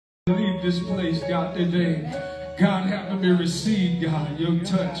Leave this place, God, today. God, help me receive, God, your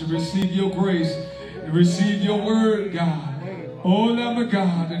touch, receive your grace, and receive your word, God. Oh, Lamb of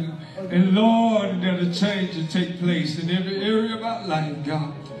God, and Lord, that a change will take place in every area of our life,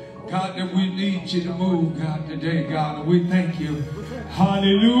 God. God, that we need you to move, God, today, God, and we thank you.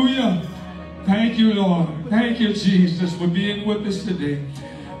 Hallelujah. Thank you, Lord. Thank you, Jesus, for being with us today.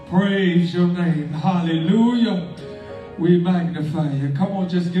 Praise your name. Hallelujah. We magnify you. Come on,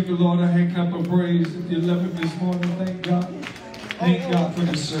 just give the Lord a hand clap of praise if you love him this morning. Thank God. Thank God for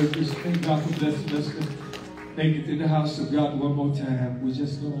the service. Thank God for blessing us. Take it to the house of God one more time. We're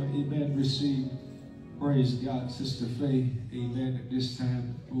just going to, amen, receive. Praise God, Sister Faye. Amen. At this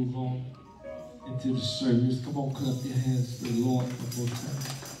time, move on into the service. Come on, clap your hands for the Lord one more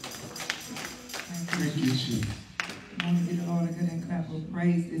time. Thank you, Jesus. I want to give the Lord a good and clap of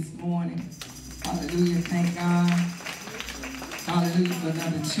praise this morning. Hallelujah. Thank God. Hallelujah for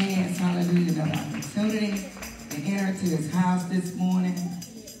another chance. Hallelujah. Another opportunity to enter into his house this morning.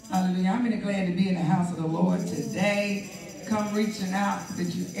 Hallelujah. I'm really glad to be in the house of the Lord today. Come reaching out that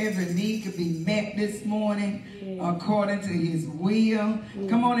your every need could be met this morning according to his will.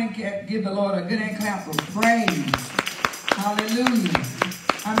 Come on and give the Lord a good and clap of praise. Hallelujah.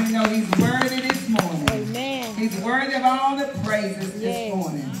 I mean, know he's worthy this morning. Amen. He's worthy of all the praises this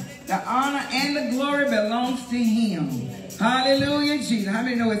morning. The honor and the glory belongs to him. Hallelujah, Jesus. How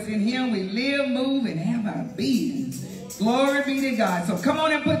many know it's in him we live, move, and have our being? Glory be to God. So come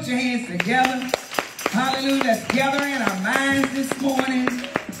on and put your hands together. Hallelujah. Let's gather in our minds this morning.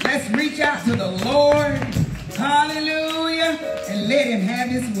 Let's reach out to the Lord. Hallelujah. And let him have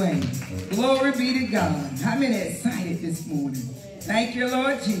his way. Glory be to God. How many excited this morning? Thank you,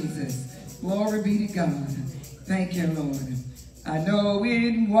 Lord Jesus. Glory be to God. Thank you, Lord. I know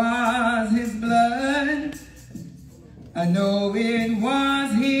it was his blood. I know it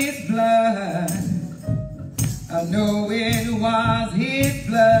was his blood. I know it was his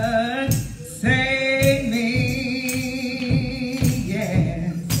blood. Save me,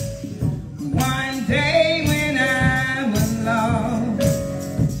 yes. One day when I was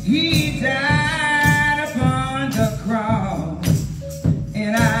lost, he died upon the cross.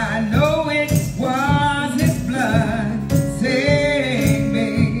 And I know it was his blood. Save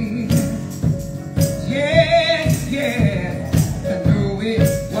me. Yes, yes. I know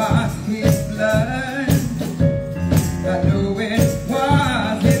it was his blood. I know it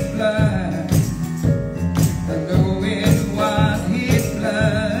was his blood. I know it was his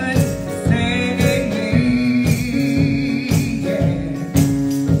blood. Save me. Yeah.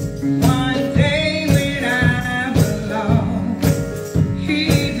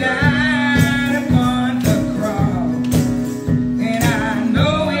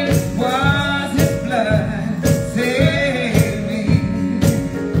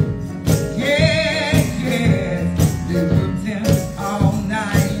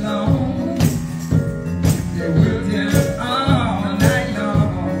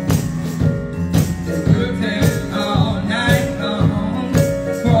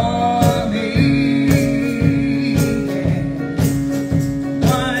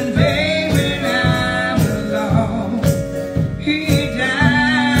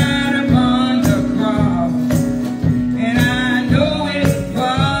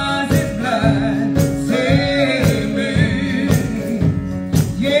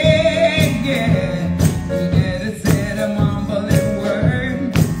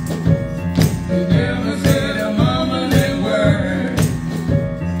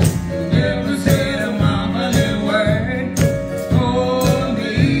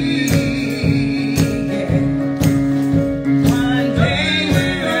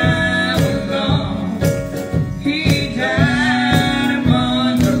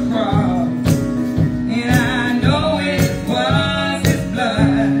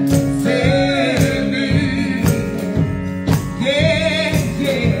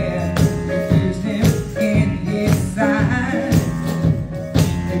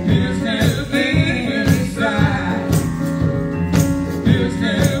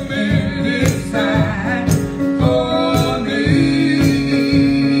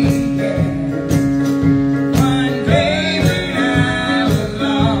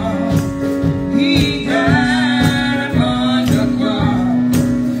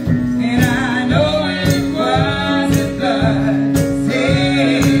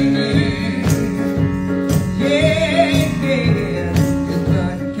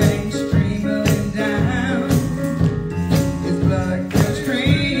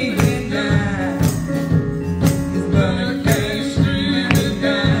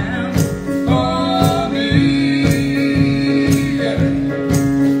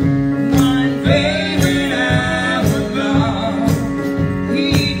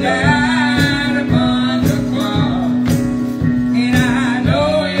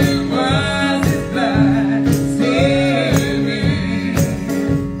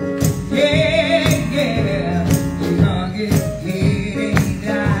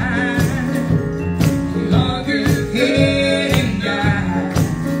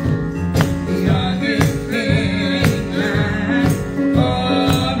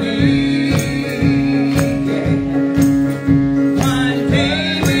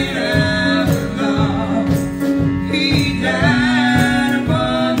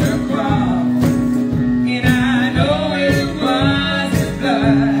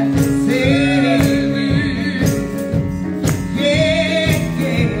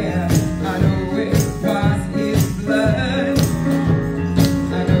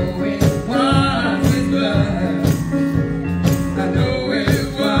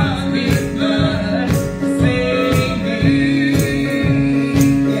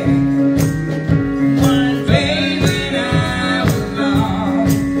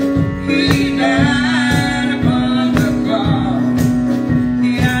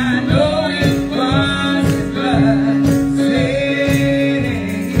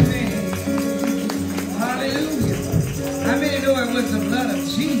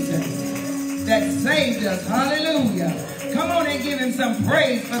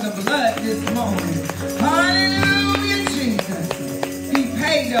 praise for the blood this morning. Hallelujah, Jesus. He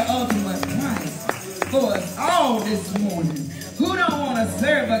paid the ultimate price for us all this morning. Who don't want to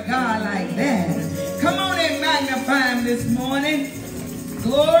serve a God like that? Come on and magnify him this morning.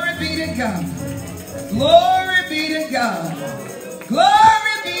 Glory be to God. Glory be to God.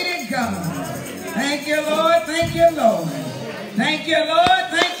 Glory be to God. Thank you, Lord. Thank you, Lord. Thank you, Lord.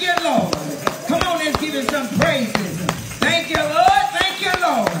 Thank you, Lord. Come on, let's give him some praises. Thank you, Lord. Thank you,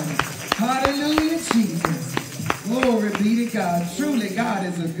 Lord. Hallelujah, Jesus. Glory be to God. Truly, God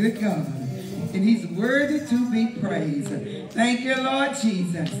is a good God, and he's worthy to be praised. Thank you, Lord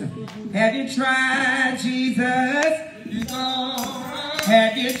Jesus. Have you tried Jesus? He's all right.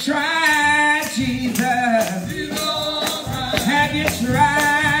 Have you tried Jesus? He's all right. Have you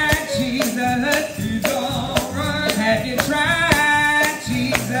tried Jesus? He's all right. Have you tried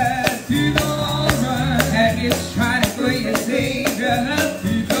Jesus? He's all right. Have you tried it for your Savior?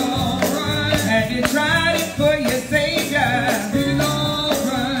 He's all right. Have you tried it for your Savior? He's all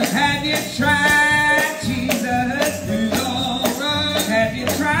right. Have you tried Jesus? He's all right. Have you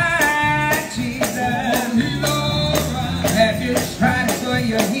tried Jesus? He's all right. Have you tried it for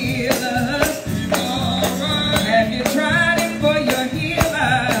your healer? He's all right. Have you tried it for your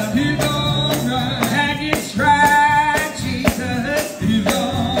healer? He's all right. Have you tried Jesus? He's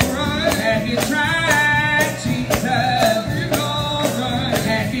all right. Have you tried Jesus? He's all right.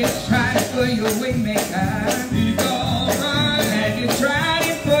 Have you tried it for your way maker? He's all right. Have you tried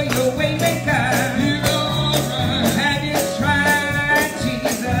it for your way maker? He's all right. Have you tried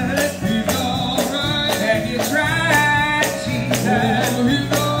Jesus? He's all right. Have you tried Jesus?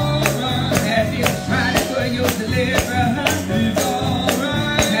 He's all right. Have you tried it for your deliverer? He's all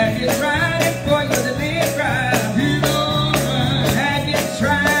right. Have you tried it for your deliverer? He's all right. Have you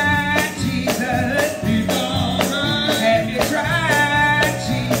tried Jesus? He's all right. Have you tried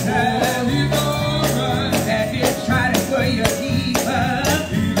Jesus? He's all right. Have you tried it for your keeper?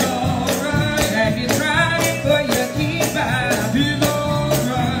 He's all right. Have you tried it for your keeper? He's all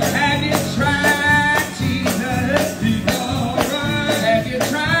right. Have you tried Jesus? He's all right. Have you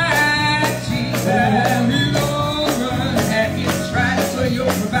tried Jesus? He's all right. Have you tried it for your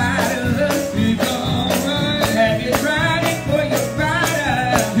provider? He's all right. Have you tried it for your provider?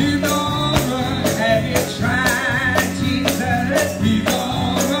 He's all right. Have you tried Jesus? He's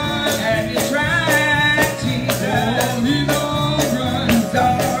all right. Have you tried Jesus? He's all right. He's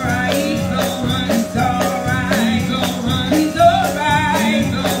all right. He's all right. He's all right. He's all right. He's all right.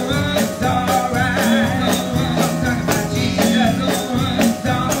 He's all right. I'm talking about Jesus. He's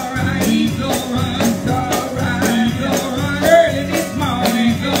all right. He's all right. He's all right. Early this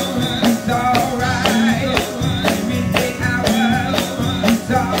morning. He's all right. Midday hour.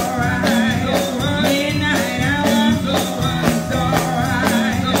 He's all right. Midnight hour. He's all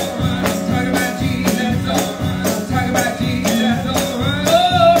right. I'm talking about Jesus. I'm talking about Jesus.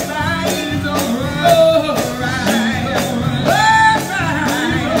 All right. All right.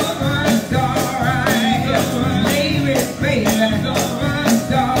 It's all right. Mary's baby.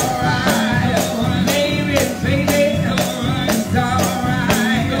 It's all right. Mary's baby. It's all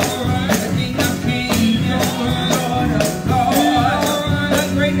right. The King of Kings, Lord of Lords, the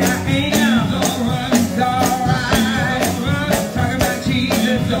great I am. It's all right. I'm talking about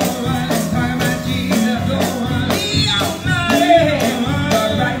Jesus. I'm talking about Jesus. The Almighty, the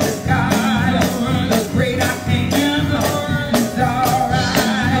righteous God, the great I am. It's all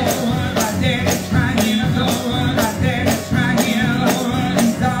right. My daddy's trying. My daddy's trying.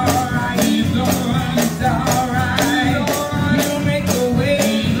 It's all right. It's all right. You make a way.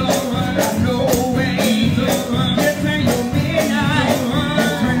 I know a way. You turn your midnight.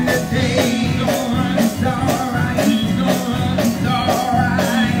 Turn the day. It's all right. It's all right.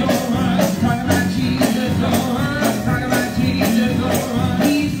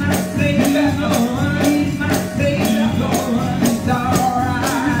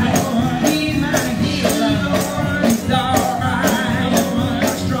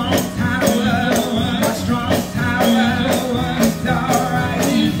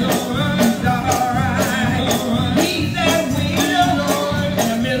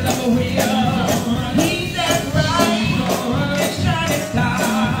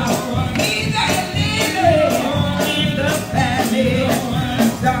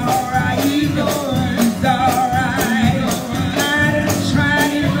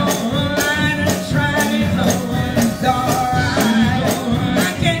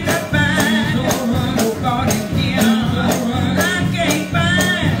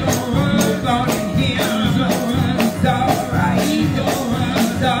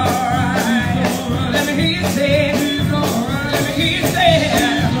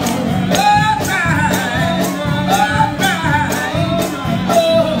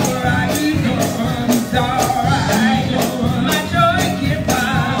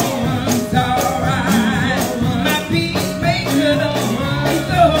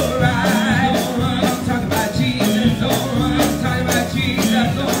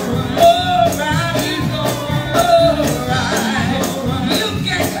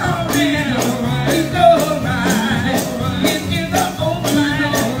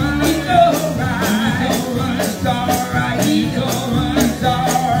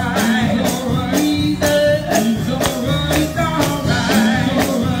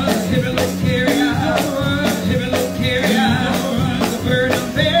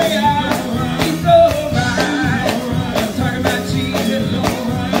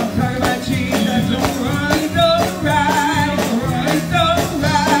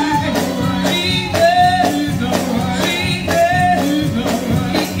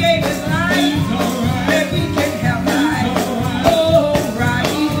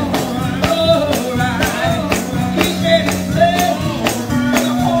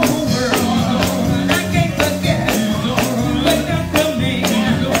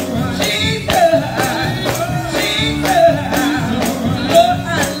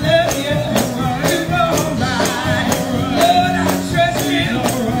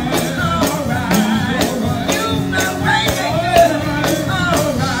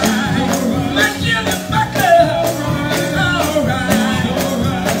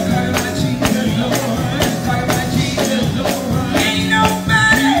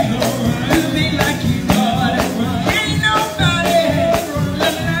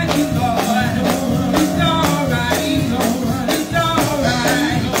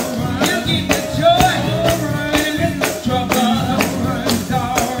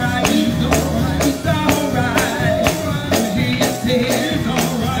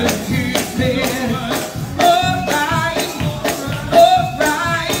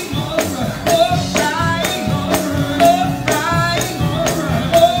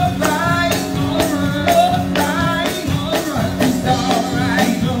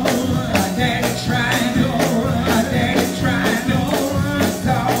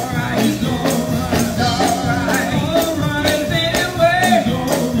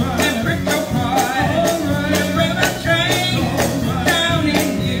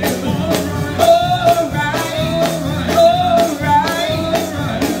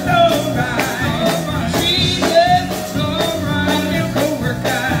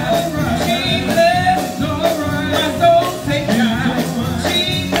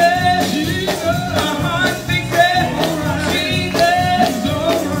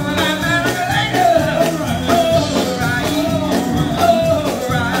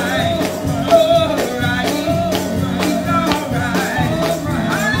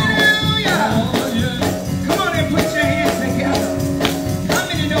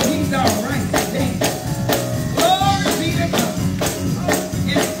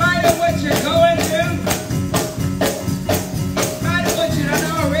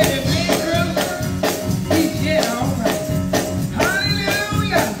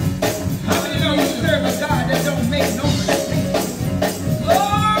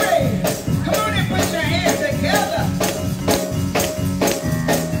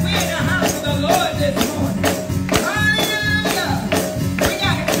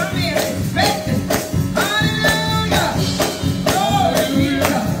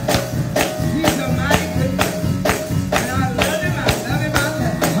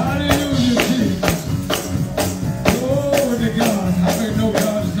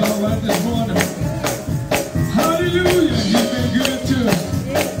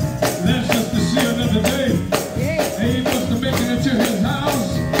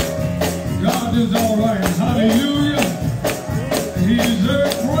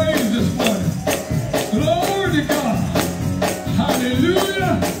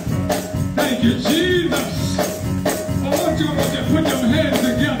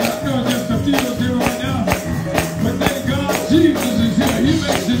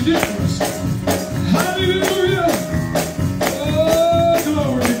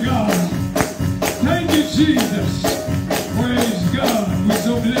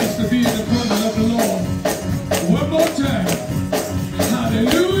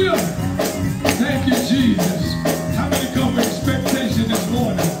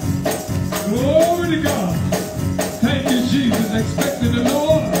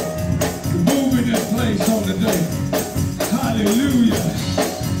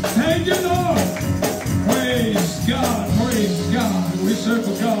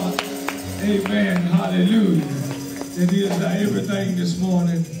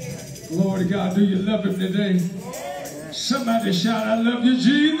 Somebody shout, I love you,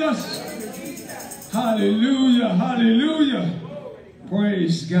 Jesus. Hallelujah, hallelujah.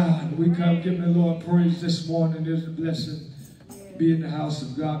 Praise God. We come giving the Lord praise this morning. There's a blessing be in the house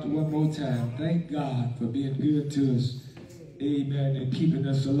of God one more time. Thank God for being good to us. Amen. And keeping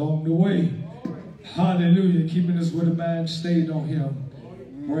us along the way. Hallelujah. Keeping us with a mind stayed on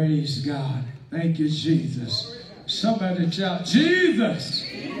him. Praise God. Thank you, Jesus. Somebody shout, Jesus.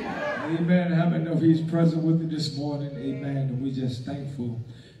 Amen. How many know he's present with me this morning? Amen. And we're just thankful.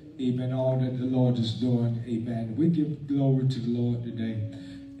 Amen. All that the Lord is doing. Amen. We give glory to the Lord today.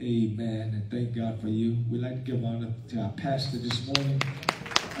 Amen. And thank God for you. We'd like to give honor to our pastor this morning.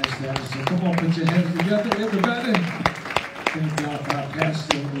 So come on, put your hands together, everybody. Thank God for our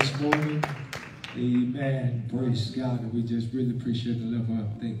pastor this morning. Amen. Praise God. And we just really appreciate the love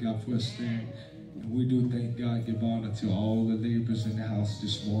of. Thank God for us staying. And we do thank God, give honor to all the laborers in the house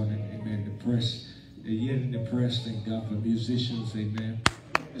this morning. Amen. The press, they're yet in the press. Thank God for musicians. Amen.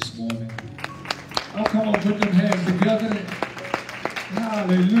 This morning. Oh, come on, put them hands together.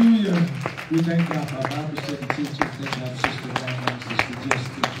 Hallelujah. We thank God for our Bible study teachers. Thank God for Sister Ryan, Sister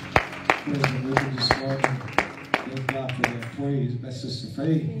Jessica, present with me this morning. Thank God for that praise. That's Sister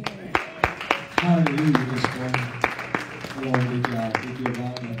Faye. Hallelujah this morning. Glory to God. We give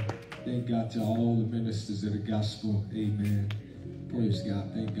honor. Thank God to all the ministers of the gospel. Amen. Praise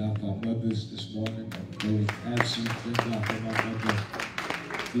God. Thank God for our mothers this morning. Those absent. Thank God for my mother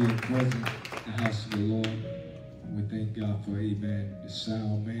being present in the house of the Lord. And we thank God for, amen, the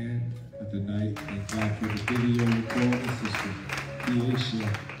sound man of the night. Thank God for the video recording, Sister Keisha.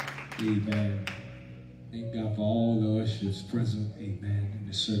 Amen. Thank God for all the ushers present, amen, in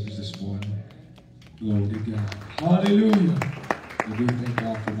the service this morning. Glory to God. Hallelujah. We do thank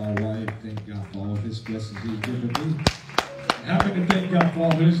God for my wife. Thank God for all his blessings he's given me. Happy to thank God for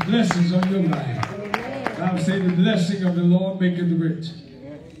all his blessings on your life. I would say the blessing of the Lord maketh rich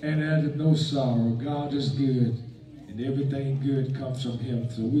and addeth no sorrow. God is good, and everything good comes from him.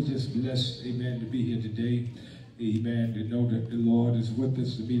 So we just blessed, amen, to be here today. Amen, to know that the Lord is with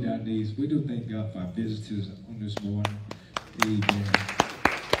us to meet our needs. We do thank God for our visitors on this morning. Amen.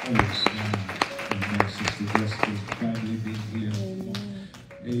 Praise God. Amen. Sister Jessica's family being here. Amen.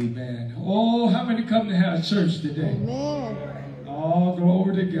 Amen. Oh, how many come to have church today? Amen. Oh,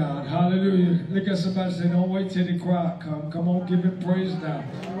 glory to God. Hallelujah. Look at somebody and say, don't wait till the crowd come. Come on, give him praise now.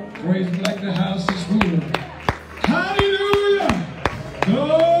 Praise him like the house is full. Hallelujah.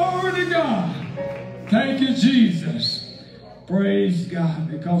 Glory to God. Thank you, Jesus. Praise God.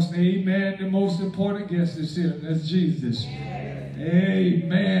 Because, amen, the most important guest is here. That's Jesus.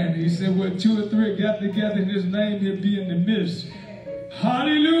 Amen. He said, where two or three got together in his name, he'll be in the midst.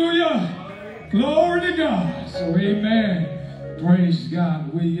 Hallelujah. Glory to God. So, amen. Praise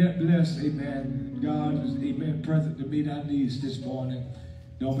God. We yet blessed. Amen. God is, amen, present to meet our needs this morning.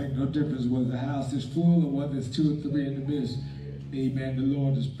 Don't make no difference whether the house is full or whether it's two or three in the midst. Amen. The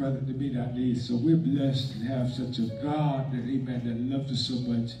Lord is present to meet our needs. So we're blessed to have such a God that, amen, that loves us so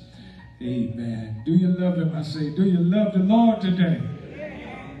much. Amen. Do you love him? I say, do you love the Lord today?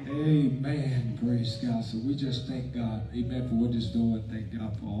 Amen. Praise God. So we just thank God, amen, for what he's doing. Thank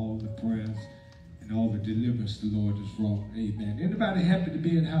God for all the prayers and all the deliverance the Lord has wrought. Amen. Anybody happy to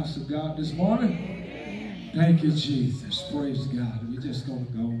be in the house of God this morning? Thank you, Jesus. Praise God. We're just going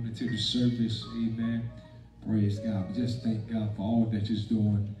to go into the service. Amen. Praise God. We just thank God for all that he's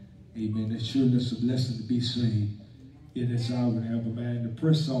doing. Amen. It's surely it's a blessing to be saved. In this hour, we have a man to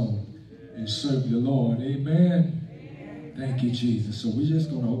press on and serve the Lord. Amen. Thank you, Jesus. So we're just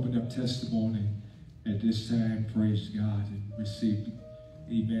going to open up testimony at this time. Praise God. And receive,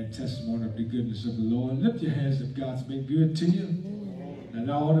 amen, testimony of the goodness of the Lord. Lift your hands if God's been good to you. And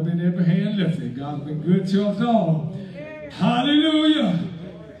I ought to be every hand lifted. God's been good to us all. Hallelujah.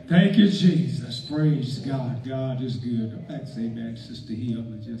 Thank you, Jesus. Praise God. God is good. Thanks, amen, Sister Hill.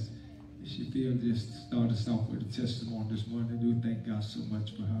 Just, if she feel, just start us off with a testimony this morning. I do thank God so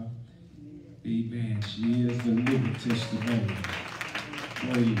much for her. Amen. She is the living testimony.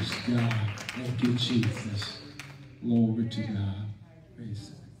 Praise God. Thank you, Jesus. Glory to God. Praise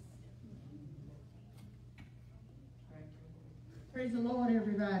God. Praise the Lord,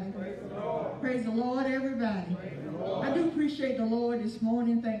 everybody. Praise the Lord. Praise the Lord, everybody. Praise the Lord. I do appreciate the Lord this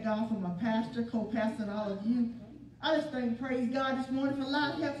morning. Thank God for my pastor, co-pastor, and all of you. I just praise God this morning for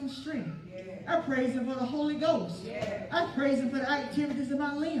life, health, and strength. I praise him for the Holy Ghost. I praise him for the activities of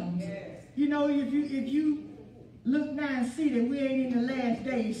my limbs. You know, if you look now and see that we ain't in the last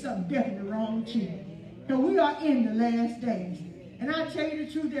days, something definitely wrong with you. Because we are in the last days. And I tell you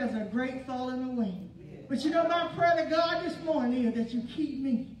the truth, there's a great falling away. But you know, my prayer to God this morning is that you keep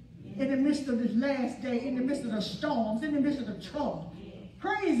me in the midst of this last day, in the midst of the storms, in the midst of the trouble.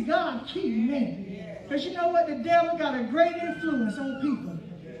 Praise God, keep me. Because you know what? The devil got a great influence on people.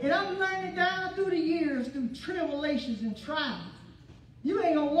 And I'm learning down through the years, through tribulations and trials, You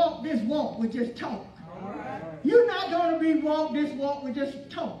ain't going to walk this walk with just talk. You're not going to be walk this walk with just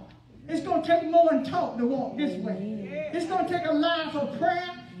talk. It's going to take more than talk to walk this way. It's going to take a life of prayer.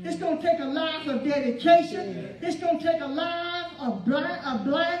 It's going to take a life of dedication. It's going to take a life of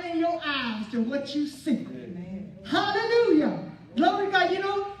blinding your eyes to what you see. Hallelujah. Glory to God. You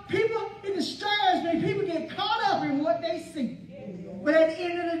know, people, it disturbs me. People get caught up in what they see. But at the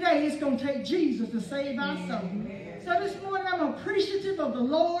end of the day, it's going to take Jesus to save our soul. So this morning, I'm appreciative of the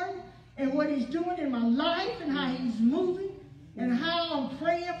Lord and what he's doing in my life and how he's moving and how I'm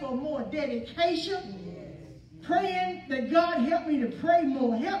praying for more dedication. Praying that God help me to pray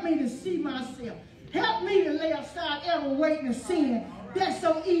more. Help me to see myself. Help me to lay aside every weight and sin that's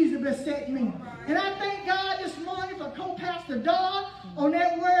so easy to beset me. And I thank God this morning for Co-Pastor Dawn on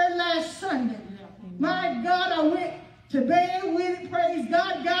that word last Sunday. My God, I went to bed with it, praise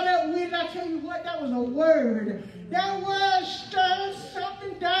God, got up with it. I tell you what, that was a word. That word stirred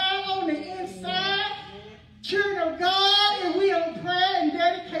something down on the inside. Children of God, if we don't pray and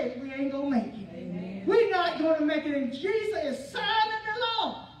dedicate, we ain't going to make it. We're not going to make it. And Jesus is signing the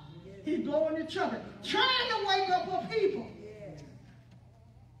law. He's blowing the trumpet, trying to wake up our people.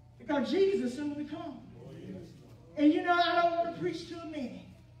 Because Jesus soon to come. And you know, I don't want to preach to a man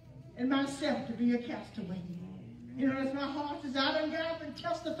and myself to be a castaway. You know, that's my heart desire. I done got up and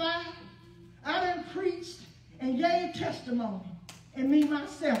testified. I done preached and gave testimony. And me,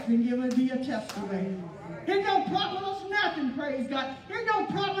 myself, can give it be a testimony. It don't profit us nothing, praise God. It don't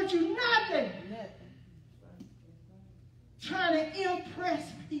profit you nothing. Trying to impress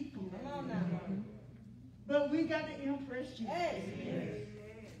people. But we got to impress Jesus.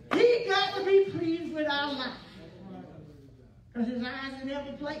 He got to be pleased with our life. Because his eyes in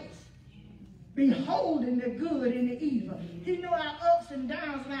every place. Beholding the good and the evil. He knows our ups and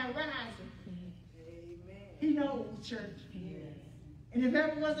downs and our rising. He knows, church. And if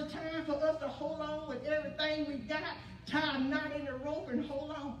ever was a time for us to hold on with everything we got, tie a knot in the rope and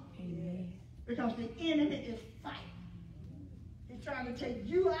hold on. Because the enemy is fighting. He's trying to take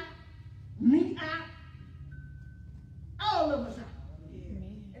you out, me out, all of us out.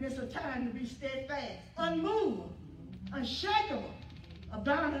 And it's a time to be steadfast, unmovable, unshakable,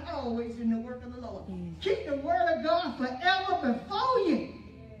 abounding always in the work of the Lord. Keep the word of God forever before you,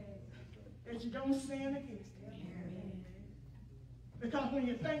 that you don't sin against it. Because when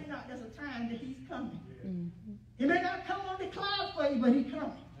you think not, there's a time that he's coming. He may not come on the clouds for you, but he's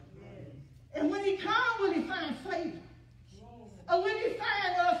coming. And when he comes, will he find favor? Or will he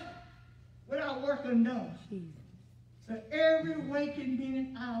find us with our work undone? So every waking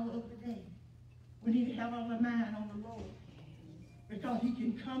minute hour of the day, we need to have our mind on the Lord. Because he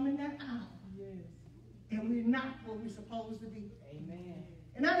can come in that hour. And we're not what we're supposed to be. Amen.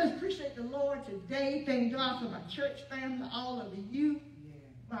 And I just appreciate the Lord today. Thank God for my church family, all of you,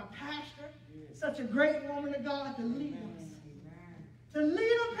 my pastor, such a great woman of God to lead us. To lead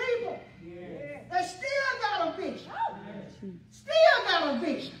the people that still got a vision. Still got a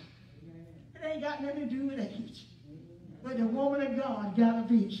vision. It ain't got nothing to do with age. But the woman of God got a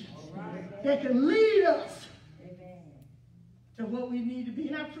vision that can lead us to what we need to be.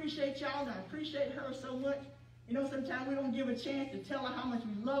 And I appreciate y'all, and I appreciate her so much. You know, sometimes we don't give a chance to tell her how much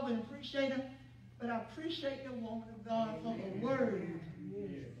we love her and appreciate her. But I appreciate the woman of God for her word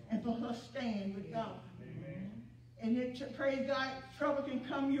and for her stand with God. And it, praise God, trouble can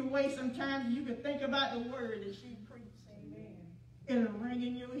come your way sometimes, and you can think about the word that she preached. It'll ring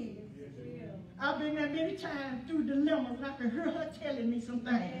in your ear. I've been there many times through dilemmas, and I can hear her telling me some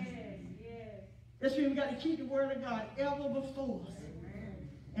things. That's why we got to keep the word of God ever before us.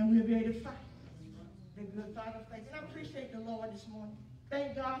 And we'll be able to fight the good fight of faith. And I appreciate the Lord this morning.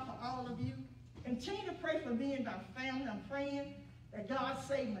 Thank God for all of you. Continue to pray for me and my family. I'm praying that God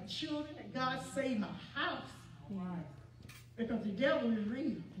save my children, that God save my house. Because the devil is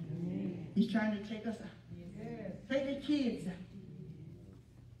real. He's trying to take us out. Take the kids out.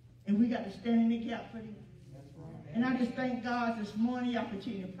 And we got to stand in the gap for them. And I just thank God this morning. Y'all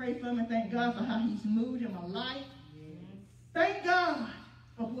continue to pray for me. Thank God for how he's moved in my life. Thank God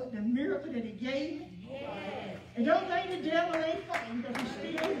for what the miracle that he gave me. And don't think the devil ain't fighting, because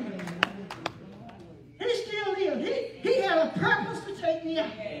he still lives. He still lives. He had a purpose to take me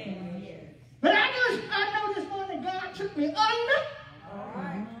out. But I know this morning God took me under.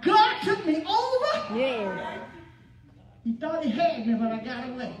 God took me over. He thought he had me, but I got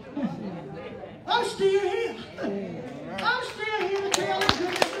away. I'm still here. I'm still here to tell the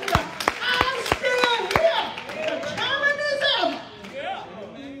goodness of God. I'm still here. Determined as ever.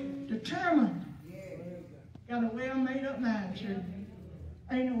 Determined. Got a well-made-up mind, children.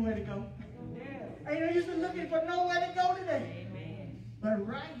 Ain't nowhere to go. Ain't no use in looking for nowhere to go today.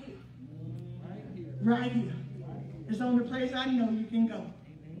 right here. Right here. It's the only place I know you can go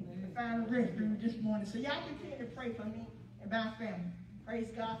to find a restroom this morning. So y'all continue to pray for me and my family. Praise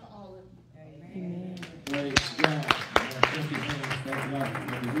God for all of you. Amen. Praise God. Thank God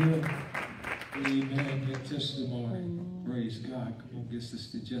for the will. Amen. Your testimony. Praise God. Come on, get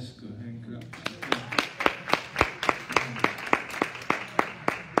Sister Jessica. Hang it up.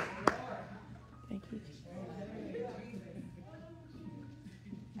 Thank you.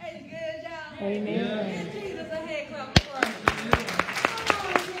 Hey, good job. Amen. Give Jesus a hand clap of praise.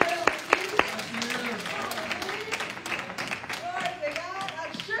 Glory to God.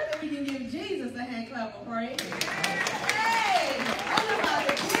 I'm sure that we can give Jesus a hand clap of praise. Hey, what about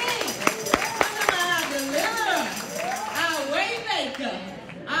the King? What about our deliverer? Our way maker?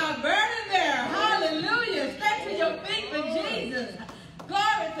 Our burden bearer? Hallelujah. Step to your feet for Jesus.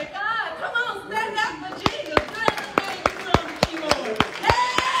 Glory to God. Come on, stand up for Jesus. Do everything you do on the keyboard.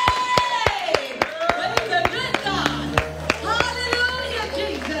 Hey! But he's a good God. Hallelujah,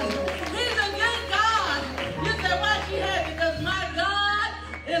 Jesus. He's a good God. You say, why she happy? Because my God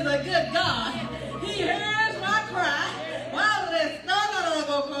is a good God. He hears my cry.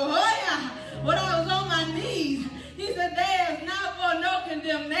 When I was on my knees, he said, there is now for no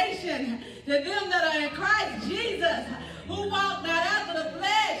condemnation to them that are in Christ Jesus, who walk not after the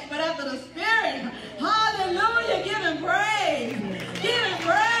flesh, but after the Spirit. Hallelujah. Give him praise. Give him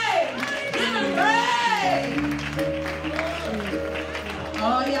praise. Give him praise.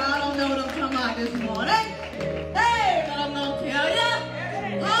 Oh, y'all don't know what I'm talking about this morning. Hey, but I'm going to tell you.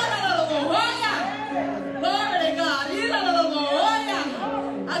 Hallelujah. Glory to God.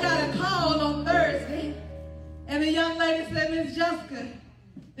 I got a call on Thursday, and the young lady said, Miss Jessica,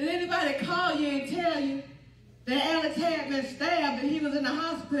 did anybody call you and tell you that Alex had been stabbed and he was in the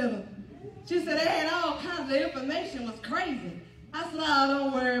hospital? She said they had all kinds of information. It was crazy. I said, oh,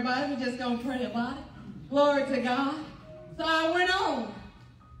 don't worry about it. We're just going to pray about it. Glory to God. So I went on,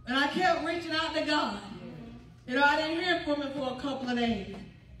 and I kept reaching out to God. You know, I didn't hear from him for a couple of days.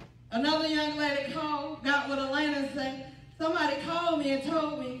 Another young lady called, got with Elena and said, somebody called me and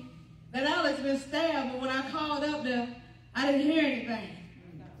told me that Alex been stabbed, but when I called up there, I didn't hear anything.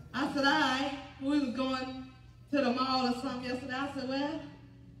 I said, all right. We was going to the mall or something yesterday. I said, well,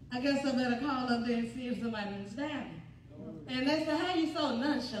 I guess I better call up there and see if somebody been stabbed me. And they said, how you so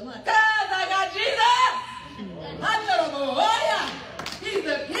nonchalant? Because I got Jesus. Hallelujah. He's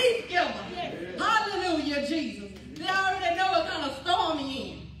a peace giver. Hallelujah, Jesus. They already know what kind of storm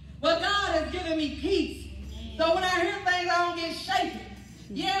he in. But God has given me peace. So when I hear things, I don't get shaken.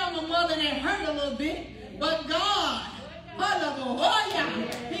 Yeah, I'm a mother and it hurt a little bit. But God, hallelujah,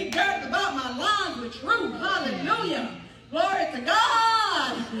 he girded about my loins with truth. Hallelujah. Glory to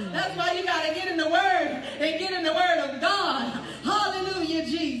God. That's why you got to get in the word and get in the word of God. Hallelujah,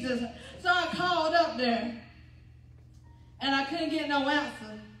 Jesus. So I called up there and I couldn't get no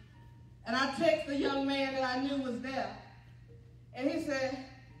answer. And I texted the young man that I knew was there. And he said,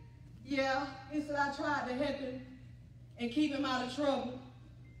 yeah. He said, I tried to help him and keep him out of trouble.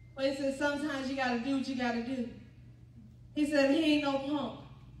 But he said, sometimes you got to do what you got to do. He said, he ain't no punk.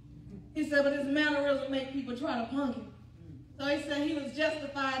 He said, but his mannerism make people try to punk him. So he said he was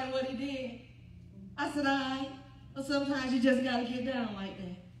justified in what he did. I said, all right. But sometimes you just got to get down like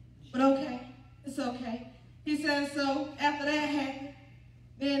that. But okay. It's okay. He said, so after that happened,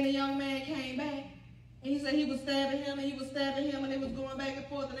 then the young man came back. And he said he was stabbing him, and he was stabbing him, and they was going back and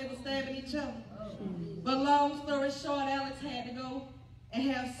forth, and they was stabbing each other. But long story short, Alex had to go and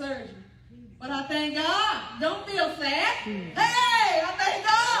have surgery. But I thank God. Don't feel sad. Hey, I thank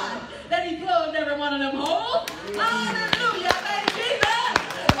God that he plugged every one of them holes. Hallelujah. I thank Jesus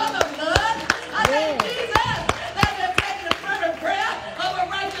for the blood. I thank Jesus that they're taking the fervent prayer of a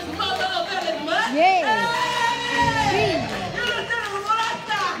righteous mother of village mud. Hey! You listen to what I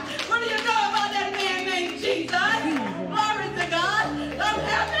thought. What do you know about that man named Jesus? Glory to God. I'm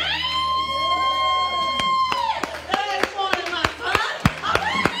happy.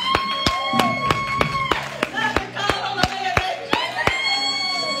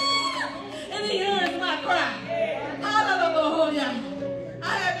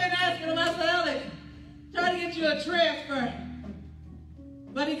 A transfer,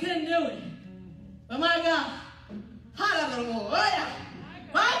 but he couldn't do it. But my God, hallelujah,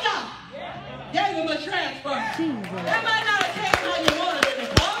 my God, gave him a transfer. That might not have came how you wanted it to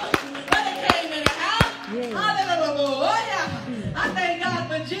come, but it came in the house. Hallelujah. I thank God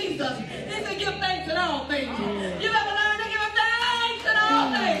for Jesus. He said, give thanks in all things. You better learn to give thanks in all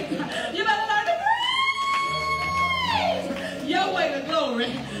things. You better learn to praise your way to glory.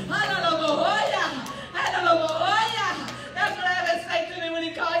 Hallelujah. That's what I would say to me when he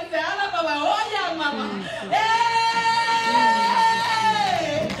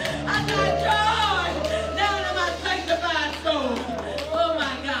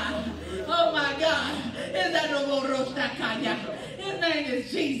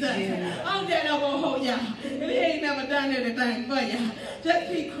Jesus. I'm dead over y'all. If he ain't never done anything for you, just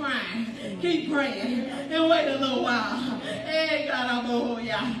keep crying, keep praying, and wait a little while. Hey, God, I'm over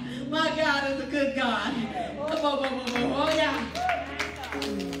y'all. My God is a good God. Oh, yeah.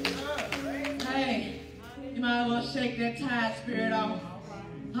 Hey, you might as well shake that tired spirit off.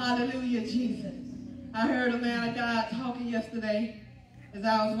 Hallelujah, Jesus. I heard a man of God talking yesterday as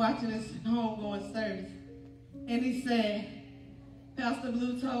I was watching this homegoing service. And he said, Pastor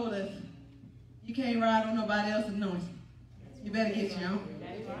Blue told us, you can't ride on nobody else's anointing. You better get your own.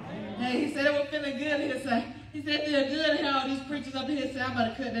 Hey, he said it was feeling good here. He said it feel good here, all these preachers up here say, I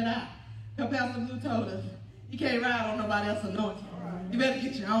better cut that out. Because Pastor Blue told us, you can't ride on nobody else's anointing. You better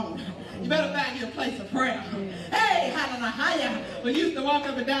get your own. You better find you a place of prayer. Hey, hallelujah. We used to walk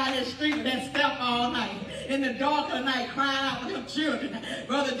up and down that street with that stuff all night. In the dark of the night, crying out for them children.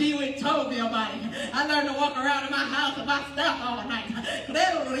 Brother DeWitt told me about it. I learned to walk around in my house with my stuff all night.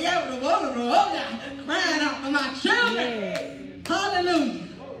 Crying out for my children. Hallelujah.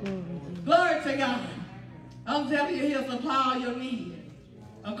 Glory to God. I'm telling you, he'll supply all your needs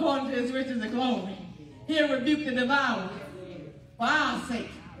according to his riches and glory. He'll rebuke the devourer for our sake.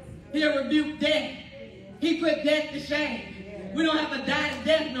 He'll rebuke death. He put death to shame. We don't have to die to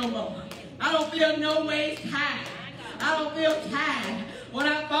death no more. I don't feel no ways tired. I don't feel tired. When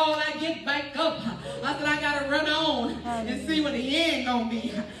I fall, I get back up. I said I got to run on and see what the end going to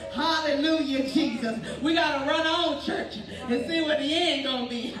be. Hallelujah, Jesus. We got to run on, church, and see what the end going to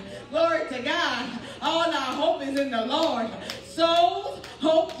be. Glory to God. All our hope is in the Lord. Souls,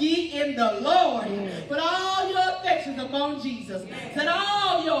 hope ye in the Lord. Put all your affections upon Jesus. Set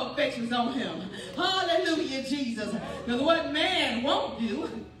all your affections on him. Hallelujah, Jesus. Because what man won't do,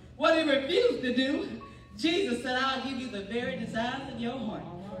 what he refused to do, Jesus said, I'll give you the very desires of your heart.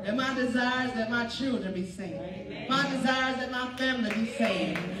 And my desire is that my children be saved. My desire is that my family be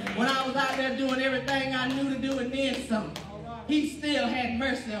saved. When I was out there doing everything I knew to do and then some, he still had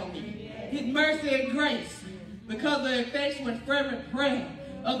mercy on me. His mercy and grace. Because the effectual fervent prayer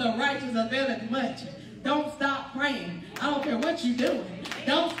of the righteous availeth much. Don't stop praying. I don't care what you're doing.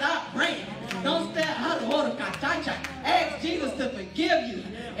 Don't stop praying. Don't stop. Ask Jesus to forgive you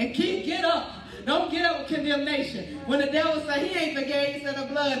and get up. Don't get up with condemnation. When the devil say he ain't forgave, he said the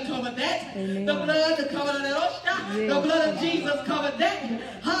blood covered that. Amen. The blood that covered that. The blood of Jesus covered that.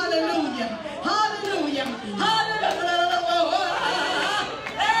 Hallelujah. Hallelujah. Hallelujah.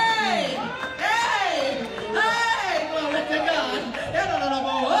 Hey! Hey! Hey! Glory to God.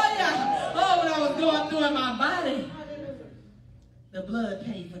 Oh, when I was going through in my body, the blood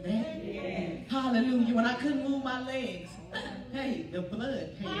paid for that. Hallelujah. When I couldn't move my legs, hey, the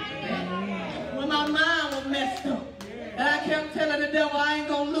blood paid for that. When my mind was messed up, and I kept telling the devil I ain't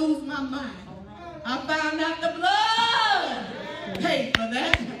going to lose my mind, I found out the blood paid for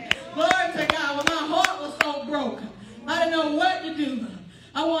that. Glory to God. When my heart was so broke, I didn't know what to do.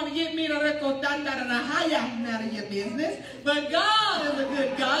 I want to get me to record out of your business, but God is a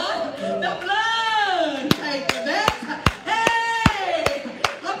good God. The blood paid for that. Hey,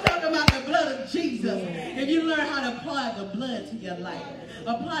 I'm talking about the blood of Jesus. If you learn how to apply the blood to your life,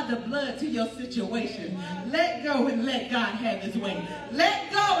 apply the blood to your situation, let go and let God have his way.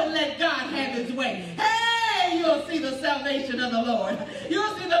 Let go and let God have his way. Hey, you'll see the salvation of the Lord.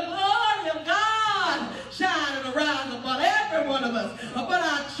 You'll see the glory of God shining around upon every one of us, upon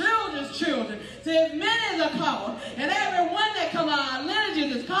our children's children. To as many as are called, and everyone that come out our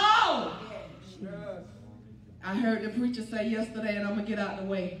lineages is called. I heard the preacher say yesterday, and I'm going to get out of the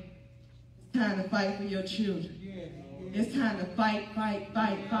way, it's time to fight for your children. It's time to fight, fight,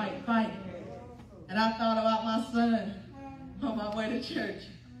 fight, fight, fight. And I thought about my son on my way to church.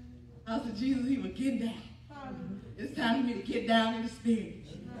 I said, Jesus, he was getting down. It's time for me to get down in the spirit.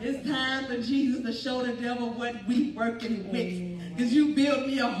 It's time for Jesus to show the devil what we working with. Because you built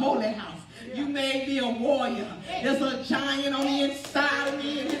me a holy house. You made me a warrior. There's a giant on the inside of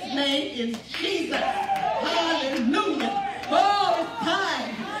me, and his name is Jesus. Hallelujah. Oh, it's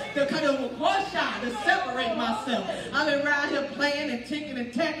time to kind of wash out, to separate myself. I've been around here playing and ticking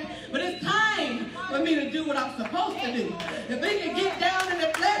and tacking, but it's time for me to do what I'm supposed to do. If we can get down in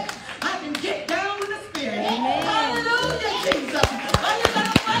the flesh, I can get down in the spirit. Amen. Hallelujah, Jesus. Are you going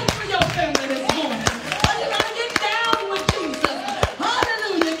to fight for your family this morning? Are you going to get down with Jesus?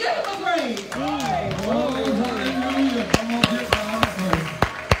 Hallelujah. Give him a praise. Oh, hallelujah. I'm going to get down and praise.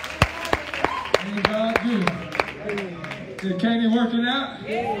 Ain't God good? Did Katie work it out?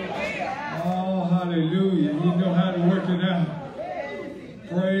 Oh, hallelujah. You know how to work it out.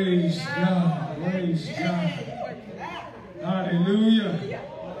 Praise God. Praise God. Hallelujah.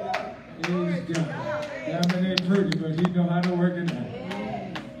 Praise God. Diamond ain't pretty, but he know how to work it out.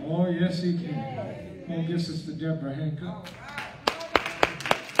 Oh, yes, he can. Come on, give Sister Deborah a hand clap.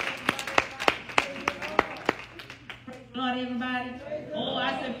 Lord, everybody. Oh,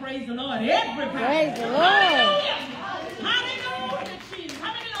 I said praise the Lord. Everybody. Praise the Lord. Hallelujah. Hallelujah, Jesus.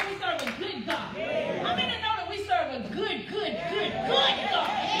 How many know we serve a good God? How many know that we serve a good God?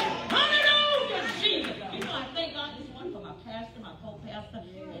 Hallelujah, Jesus. You know, I thank God this morning for my pastor, my co-pastor,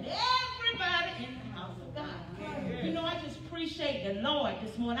 and everybody in the house of God. You know, I just appreciate the Lord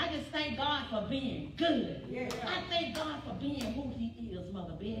this morning. I just thank God for being good. I thank God for being who he is,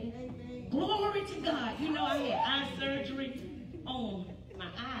 Mother Betty. Glory to God. You know, I had eye surgery on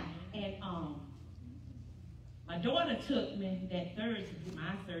my eye, and my daughter took me that Thursday to my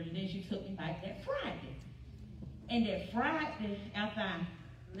eye surgery, then she took me back that Friday. And that Friday, after I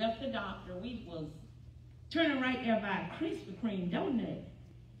left the doctor, we was turning right there by a Krispy Kreme donut.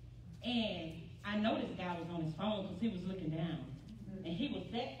 And I noticed the guy was on his phone because he was looking down. And he was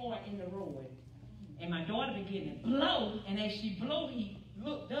that far in the road. And my daughter began to blow, and as she blew, he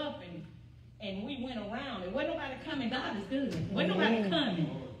looked up, and we went around. There wasn't nobody coming. God is good. Wasn't nobody coming.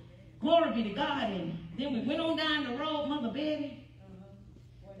 Glory be to God. And then we went on down the road, Mother Betty.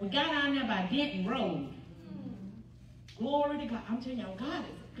 We got down there by Denton Road. Glory to God. I'm telling y'all, God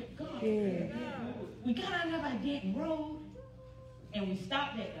is a good God. We got down there by Denton Road, and we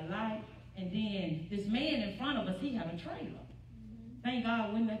stopped at the light. And then this man in front of us, he had a trailer. Thank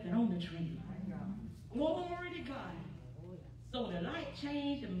God we nothing on the trailer. Glory to God. So the light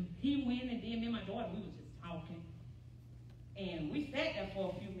changed, and he went, and then me and my daughter, we was just talking. And we sat there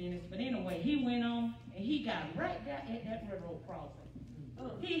for a few minutes, but anyway, he went on, and he got right there at that railroad crossing.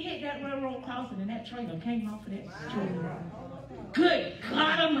 He hit that railroad crossing, and that trailer came off of that trailer. Good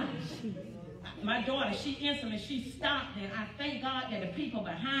God Almighty. My daughter, she stopped, and I thank God that the people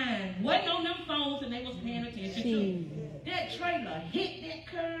behind wasn't on them phones, and they was paying attention to that trailer hit that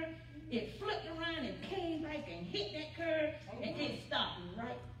curve. It flipped around and came back and hit that curve, and it stopped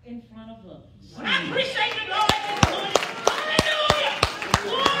right in front of us. But I appreciate the Lord this morning. Hallelujah!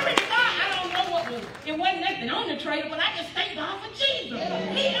 Glory to God. I don't know what was, it wasn't nothing on the trailer, but I just thank God for Jesus.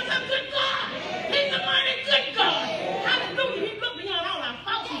 He is a good God. He's a mighty good God. Hallelujah. He looked beyond all our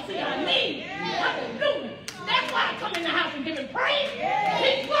faults and see our needs. Hallelujah. That's why I come in the house and give him praise.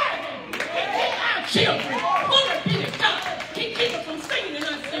 He's worthy. He keeps our children. Glory be to God. He keeps us from singing and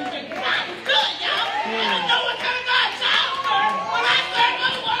us singing. God is good, y'all. I don't know what kind of God y'all serve, but I serve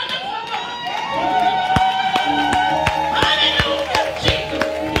a wonderful God. Hallelujah, Jesus.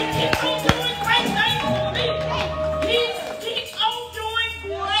 He keeps on doing great things for me. He keeps on doing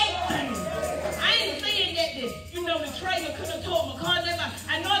great things. I ain't saying that the trailer could have told my car never.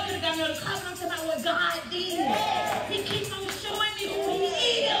 I know I could have got another car, but I'm talking about what God did. He keeps on showing me who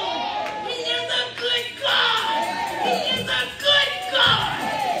he is. He is a good God. He is a good God.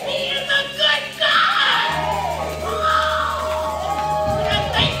 He is a good God. Oh, I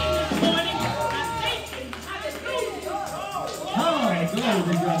thank him this morning. I thank him. Hallelujah. Hi, glory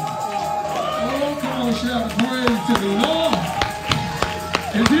to God. Oh, come on, shout praise to the Lord.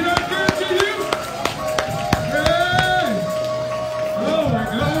 Is he not good to you? Hey! Glory,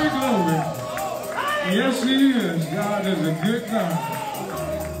 glory, glory. Yes, he is. God is a good God.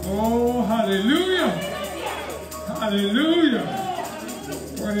 Oh, hallelujah. Hallelujah.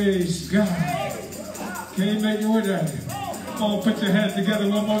 Praise God. Can you make it with that? Come on, put your hands together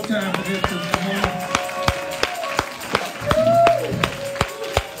one more time for this.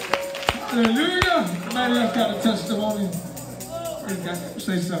 Hallelujah. Somebody else got a testimony. Praise God.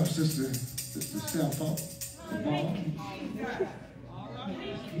 Say something, Sister Cell Phone.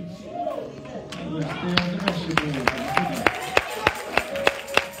 Let's stay on the mission board.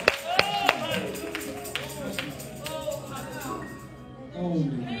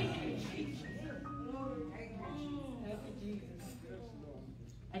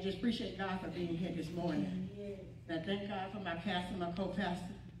 I just appreciate God for being here this morning. And I thank God for my pastor, my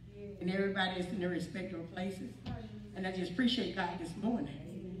co-pastor, and everybody that's in their respective places. And I just appreciate God this morning.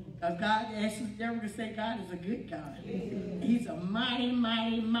 Because God, as Deborah say, God is a good God. He's a mighty,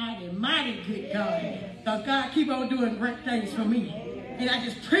 mighty, mighty, mighty good God. Because God keep on doing great things for me. And I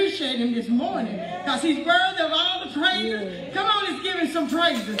just appreciate him this morning. Because he's worthy of all the praises. Come on, let's give him some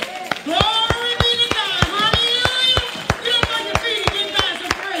praises. Glory be to God. Hallelujah. Get up on your feet and give God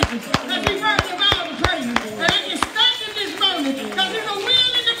some praises. Because he's worthy of all the praises. And I just thank him this morning. Because he's a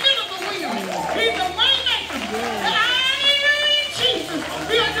wheel in the middle of a wheel. He's a way maker. Hallelujah, Jesus.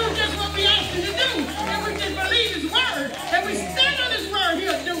 He'll do just what we ask him to do. And we just believe his word. And we stand on his word,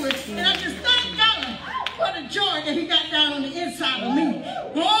 he'll do it. And I just thank God for the joy that he got down on the inside of me.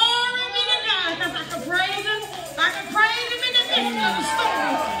 Glory be to God. Because I can praise him. I can praise him in the midst of the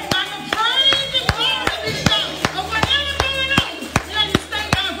storm.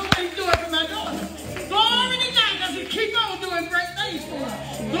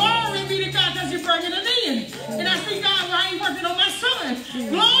 Glory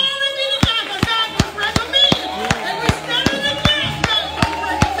be to God, because God will bring them in. And we stand in the gap, God will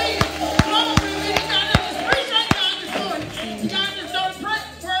bring them in. Glory be to God. I just appreciate God this morning. God just don't pray.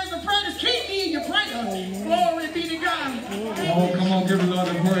 Words of prayer, just keep me in your prayer. Glory be to God. Oh, come on, give the Lord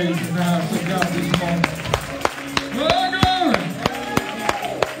a praise and now to God this morning. Glory!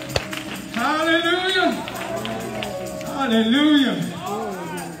 Hallelujah! Hallelujah!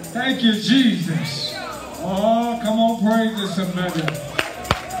 Thank you, Jesus. Oh, come on, praise this somebody.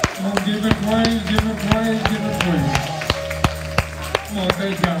 Come on, give him praise, give him praise, give him praise. Come on,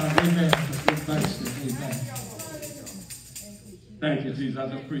 thank God. Amen. Amen. Thank you, Jesus. I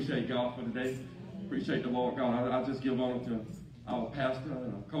just appreciate God for today. Appreciate the Lord God. I just give honor to our pastor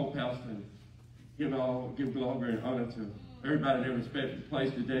and our co-pastor and give glory and honor to everybody in their respective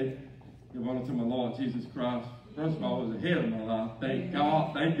place today. Give honor to my Lord Jesus Christ. First of all, was ahead of my life. Thank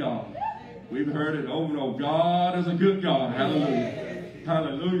God, thank God. We've heard it over and over. God is a good God. Hallelujah.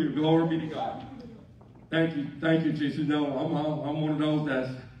 Hallelujah. Glory be to God. Thank you, Jesus. No, I'm one of those that's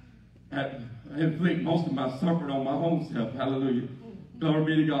inflict most of my suffering on my own self. Hallelujah. Glory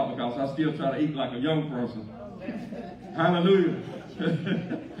be to God, because I still try to eat like a young person. Hallelujah.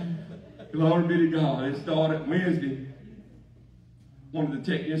 Glory be to God. It started Wednesday. One of the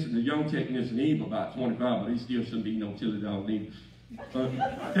technicians, the young technician, he's about 25, but he still shouldn't be no chili dog either. But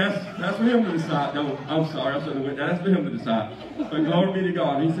that's for him to decide. No, I'm sorry, I shouldn't have went there. That's for him to decide. But glory be to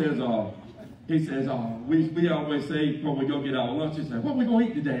God. He says, we always say before we go get our lunch, he said, what we gonna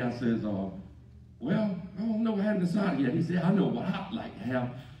eat today? I says, well, I don't know, I haven't decided yet. He said, I know what I'd like to have.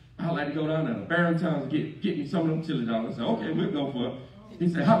 I'd like to go down there to Barrington's and get me some of them chili dogs. I said, okay, we'll go for it. He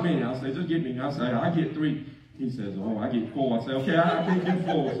said, how many? I said, just get me. I said, I get 3. He says, oh, I get 4. I said, okay, I can get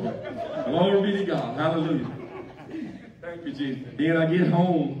 4. So, glory be to God. Hallelujah. Thank you, Jesus. Then I get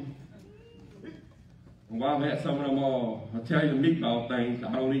home. And while I had some of them Italian meatball things,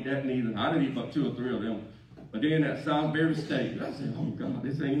 I don't eat that neither. I didn't eat but 2 or 3 of them. But then that Salisbury steak, I said, oh God,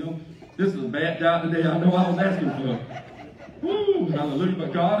 this is a bad job today. I know I was asking for it. Woo, hallelujah.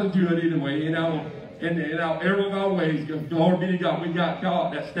 But God is good anyway. In our error of our ways, glory be to God. We got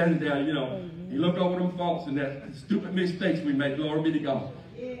God that stands there, He look over them faults and that stupid mistakes we make. Glory be to God.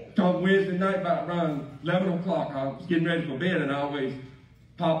 Come Wednesday night, about around 11 o'clock, I was getting ready for bed, and I always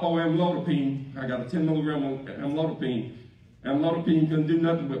pop over amlodipine. I got a 10 milligram amlodipine. Amlodipine couldn't do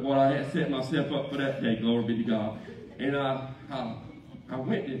nothing but what I had set myself up for that day. Glory be to God. And I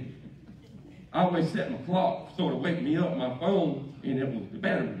went in. I always set my clock sort of wake me up, my phone, and the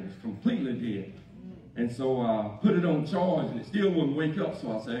battery was completely dead. And so I put it on charge, and it still wouldn't wake up.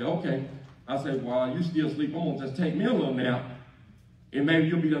 So I said, okay. I said, while you still sleep, I'm going to just take me a little nap. And maybe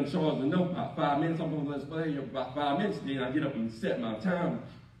you'll be done charged enough, about 5 minutes. I'm going to let play about 5 minutes. Then I get up and set my time.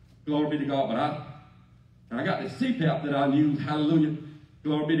 Glory be to God. But I got this CPAP that I use. Hallelujah.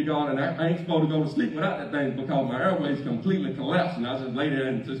 Glory be to God. And I ain't supposed to go to sleep without that thing because my airways completely collapsed. And I just lay there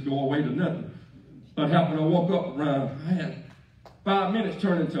and just go away to nothing. But happened, I woke up I had 5 minutes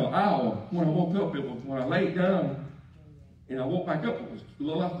turned into an hour. When I woke up, when I laid down and I woke back up, it was a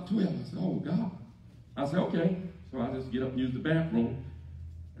little after 12. I said, oh God. I said, okay. So I just get up and use the bathroom.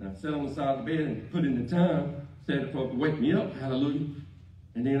 And I sat on the side of the bed and put in the time, said it for to wake me up. Hallelujah.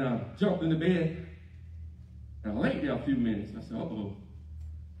 And then I jumped in the bed and I laid there a few minutes. I said, uh-oh.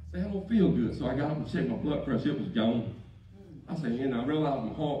 I said, I don't feel good. So I got up and checked my blood pressure. It was gone. I said, and I realized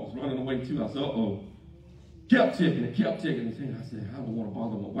my heart was running away too. I said, uh-oh. Kept checking it. I said, I don't want to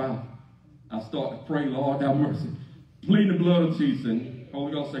bother my wife. I started to pray, Lord, have mercy. Plead the blood of Jesus. And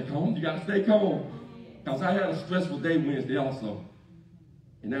Holy Ghost said, calm. You got to stay calm. Because I had a stressful day Wednesday also.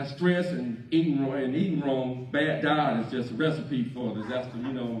 And that stress and eating wrong, bad diet is just a recipe for a disaster,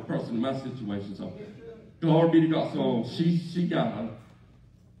 a person in my situation. So, glory be to God. So she got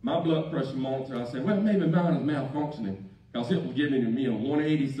my blood pressure monitor. I said, well, maybe mine is malfunctioning. Because it was giving me a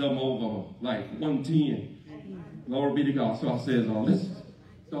 180 something over like 110. Glory be to God. So I says, listen.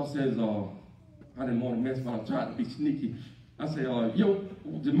 So I says, I didn't want to mess, but I tried to be sneaky. I said,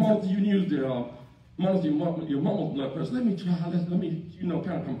 the monitor you use, monitor your mama's blood pressure. Let me try. Let me, kind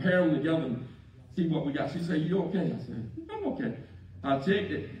of compare them together and see what we got. She said, you okay? I said, I'm okay. I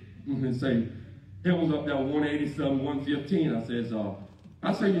checked it and say, it was up there 180 something, 115.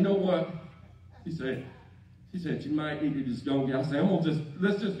 I said, you know what? She said, you might need to just go and get. I said,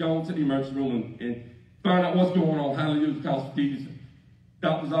 let's just go into the emergency room and find out what's going on. Hallelujah. Because these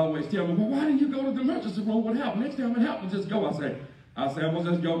doctors always tell me, well, why didn't you go to the emergency room? What happened? Next time it happens, just go. I said, I'm going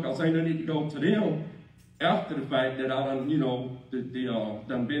to just go because I ain't no need to go to them after the fact that I done,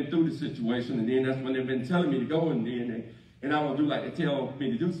 done been through the situation. And then that's when they've been telling me to go. And I don't do like they tell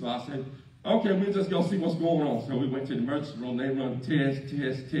me to do. So I said, Okay, we'll just go see what's going on. So we went to the emergency room. They run test.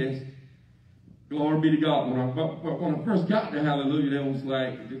 Glory be to God. When I first got there, hallelujah,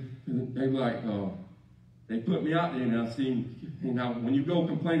 they put me out there and I seen, when you go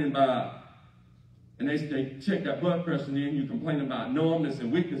complaining about, and they check that blood pressure in, you complain about numbness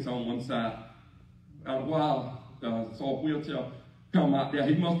and weakness on one side. After a while, saw a wheelchair come out there.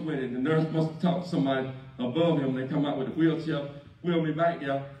 He must have went in. The nurse must have talked to somebody above him. They come out with a wheelchair, wheel me back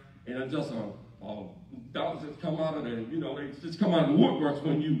there, and it just doctors just come out of the, they just come out of the woodworks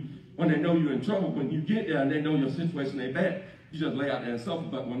when they know you're in trouble. When you get there and they know your situation ain't bad, you just lay out there and suffer.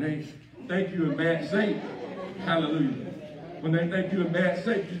 But when they think you're in bad shape, hallelujah. When they think you're in bad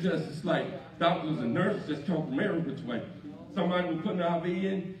shape, it's like doctors and nurses just come from every which way. Somebody was putting an IV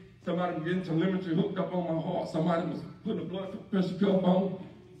in. Somebody was getting telemetry hooked up on my heart. Somebody was putting a blood pressure cuff on.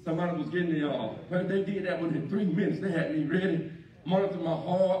 Somebody was getting they did that within 3 minutes. They had me ready, monitor my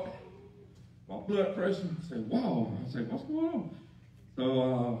heart, my blood pressure. I said, wow. I said, what's going on?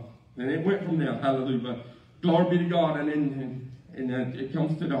 So, and it went from there, hallelujah. But glory be to God. And then it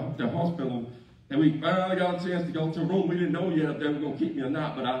comes to the hospital. And we finally got a chance to go to a room. We didn't know yet if they were going to keep me or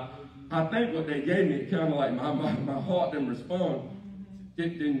not. But I think what they gave me, it kind of like my heart didn't respond.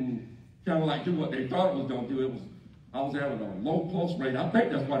 It didn't kind of like do what they thought it was going to do. I was having a low pulse rate. I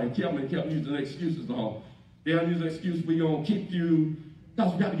think that's why they kept me. They kept using excuses. They'll use the excuse, we're going to keep you,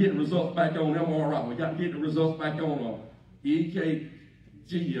 because we got to get the results back on MRI. We got to get the results back on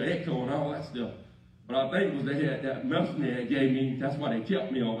EKG or echo and all that stuff. But I think it was they had that medicine they gave me. That's why they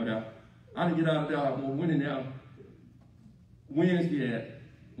kept me over there. I didn't get out of there. I went in there Wednesday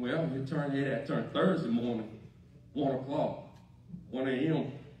it turned Thursday morning, 1 o'clock, 1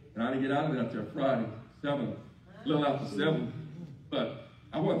 a.m. And I didn't get out of there until Friday, 7, a little after 7. But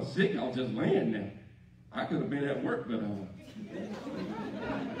I wasn't sick. I was just laying there. I could have been at work, but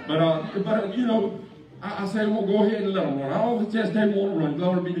I said, I'm going to go ahead and let them run. All the tests they want to run,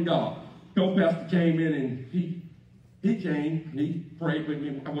 glory be to God. Co-pastor came in and he came, he prayed with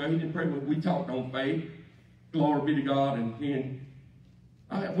me. Well, he didn't pray with me. We talked on faith. Glory be to God. And then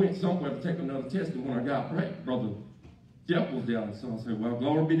I went somewhere to take another test, and when I got back, Brother Jeff was there. So I said, well,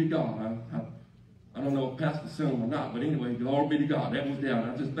 glory be to God. I don't know if Pastor sent him or not, but anyway, glory be to God. That was there.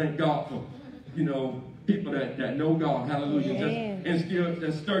 And I just thank God for, people that know God. Hallelujah. Yeah. Just instill,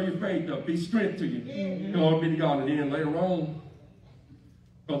 just stir your faith up. Be strength to you. Mm-hmm. Glory be to God. And then later on,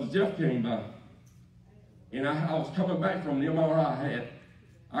 Brother Jeff came by. And I was coming back from the MRI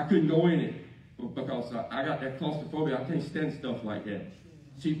I couldn't go in it because I got that claustrophobia. I can't stand stuff like that.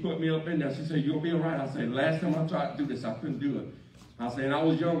 She put me up in there. She said, you'll be all right. I said, last time I tried to do this, I couldn't do it. I said, and I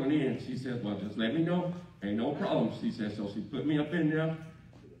was young then. She said, well, just let me know. Ain't no problem. She said, so she put me up in there.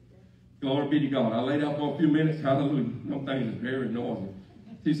 Glory be to God. I laid out for a few minutes. Hallelujah. No things is very noisy.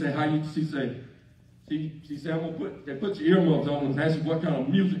 She said, she said, I'm going to put your earmuffs on and ask you what kind of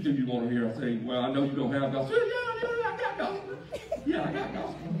music do you want to hear. I say, well, I know you don't have gospel. Yeah, I got gospel. Yeah, I got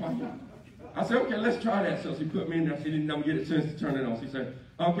gospel. I said, okay, let's try that. So she put me in there. She didn't never get a chance to turn it on. She said,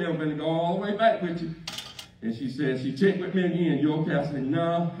 okay, I'm going to go all the way back with you. And she said, she checked with me again. You okay? I said,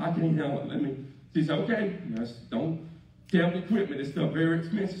 no, I can't help it. She said, okay, don't tell the equipment. This stuff very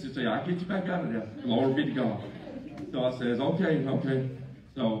expensive. She said, I'll get you back out of there. Glory be to God. So I says, okay.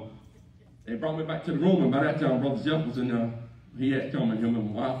 So they brought me back to the room, and by that time, Brother Jeff was in there. He had come, and him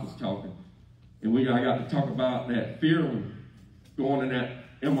and my wife was talking. And I got to talk about that fear of going in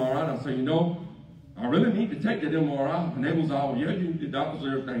that MRI. And I said, I really need to take that MRI. And they was all, the doctors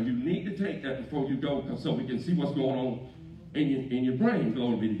and everything, you need to take that before you go so we can see what's going on in your brain,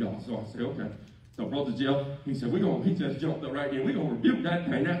 glory be to God. So I said, okay. So Brother Jeff, he said, he just jumped up right there. We're going to rebuke that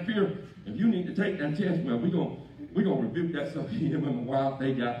thing, that fear. If you need to take that test, well, we're going to rebuke that. So him and my wife,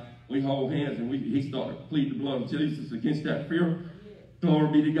 we hold hands, and he started to plead the blood of Jesus against that fear.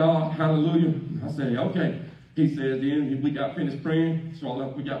 Glory be to God. Hallelujah. I said, okay. He says, then we got finished praying. So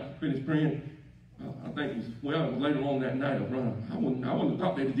we got finished praying. I think it was later on that night around. I wouldn't have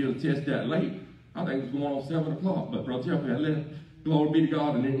thought they'd do a test that late. I think it was going on 7 o'clock. But Brother Jeff had left. Glory be to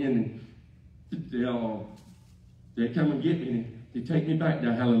God. And then they come and get me. And they take me back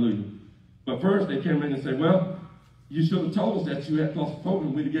there. Hallelujah. But first they came in and said, well, you should have told us that you had claustrophobia.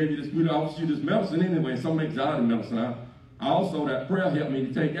 We'd have gave you this, we'd have offered you this medicine anyway, some anxiety medicine. I also, that prayer helped me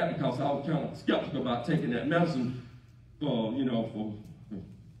to take that because I was kind of skeptical about taking that medicine for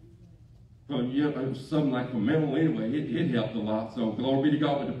something like for mental anyway. It helped a lot. So glory be to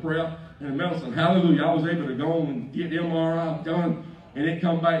God with the prayer and the medicine. Hallelujah. I was able to go and get the MRI done, and it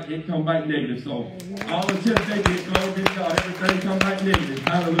come back negative. So all the tests they did, glory be to God, everything come back negative.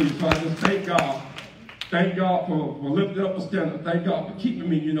 Hallelujah. So I just thank God thank God for lifting up a standard. Thank God for keeping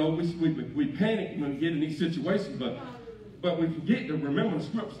me. You know, we panic when we get in these situations, but we forget to remember the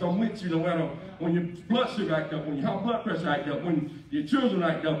scriptures don't mix you no matter when your blood sugar act up, when your high blood pressure act up, when your children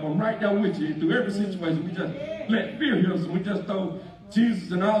act up. I'm right there with you through every situation. We just let fear hit us and we just throw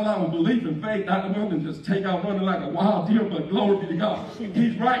Jesus and all our belief and faith out the window and just take out running like a wild deer, but glory be to God.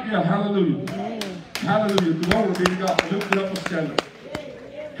 He's right there. Hallelujah. Hallelujah. Glory be to God for lifting up a standard.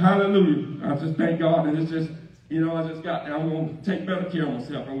 Hallelujah. I just thank God, and it's just, you know, I'm going to take better care of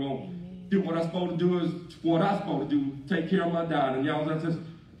myself. I'm going to do what I'm supposed to do is what I'm supposed to do, take care of my diet. And y'all, I just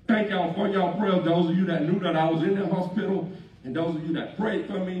thank y'all for y'all prayers. Those of you that knew that I was in the hospital, and those of you that prayed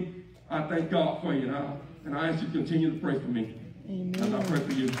for me, I thank God for you. And I ask you to continue to pray for me. Amen. As I pray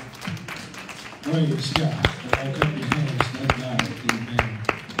for you. Praise God. All clap your hands. Thank God. Amen.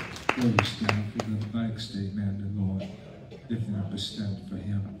 Praise God for the backstage, man, the Lord lifting up a standard for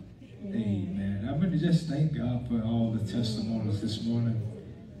him. Amen. I'm going to just thank God for all the testimonies this morning.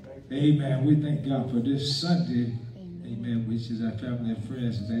 Amen. We thank God for this Sunday. Amen. Which is our Family and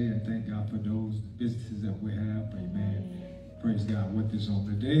Friends Day. And thank God for those visitors that we have. Amen. Praise God with us on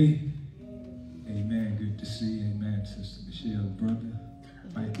the day. Amen. Good to see. Amen. Sister Michelle, brother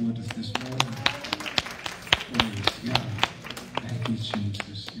Mike with us this morning. Praise God. Thank you,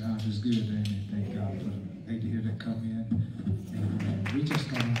 Jesus. God is good. Amen. Thank God for the lady here that come in. Amen. We just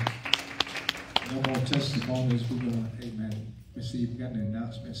going to, no more testimonies. We're going to, amen, receive. We got any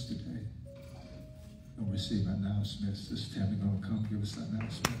announcements today? We'll receive announcements. Sister Tammy going to come give us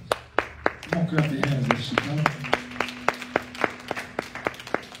announcements. Come on, clap your hands as she comes.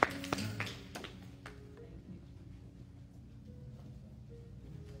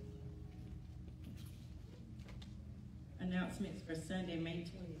 Announcements for Sunday, May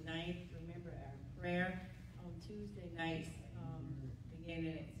 29th. Remember our prayer on Tuesday nights,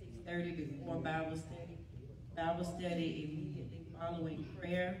 beginning at 6:30 before Bible study. Bible study immediately following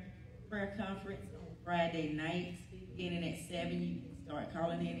prayer conference on Friday nights, beginning at 7. You can start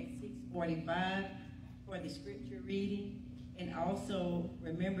calling in at 6:45 for the scripture reading. And also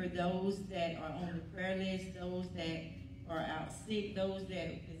remember those that are on the prayer list, those that are out sick, those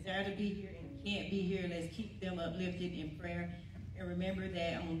that desire to be here and can't be here. Let's keep them uplifted in prayer. And remember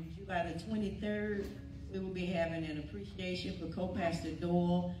that on July the 23rd, we will be having an appreciation for Co-Pastor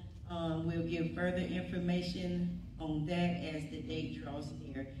Doyle. We'll give further information on that as the date draws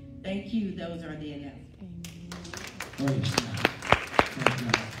near. Thank you. Those are the announcements. Praise God. Thank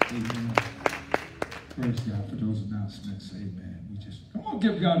God. Amen. Praise God for those announcements. Amen. We just, come on,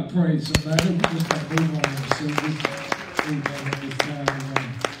 give God a praise, somebody. We just got to move on and say this. Amen. At this time, we're going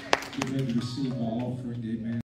to get ready to receive our offering. Amen.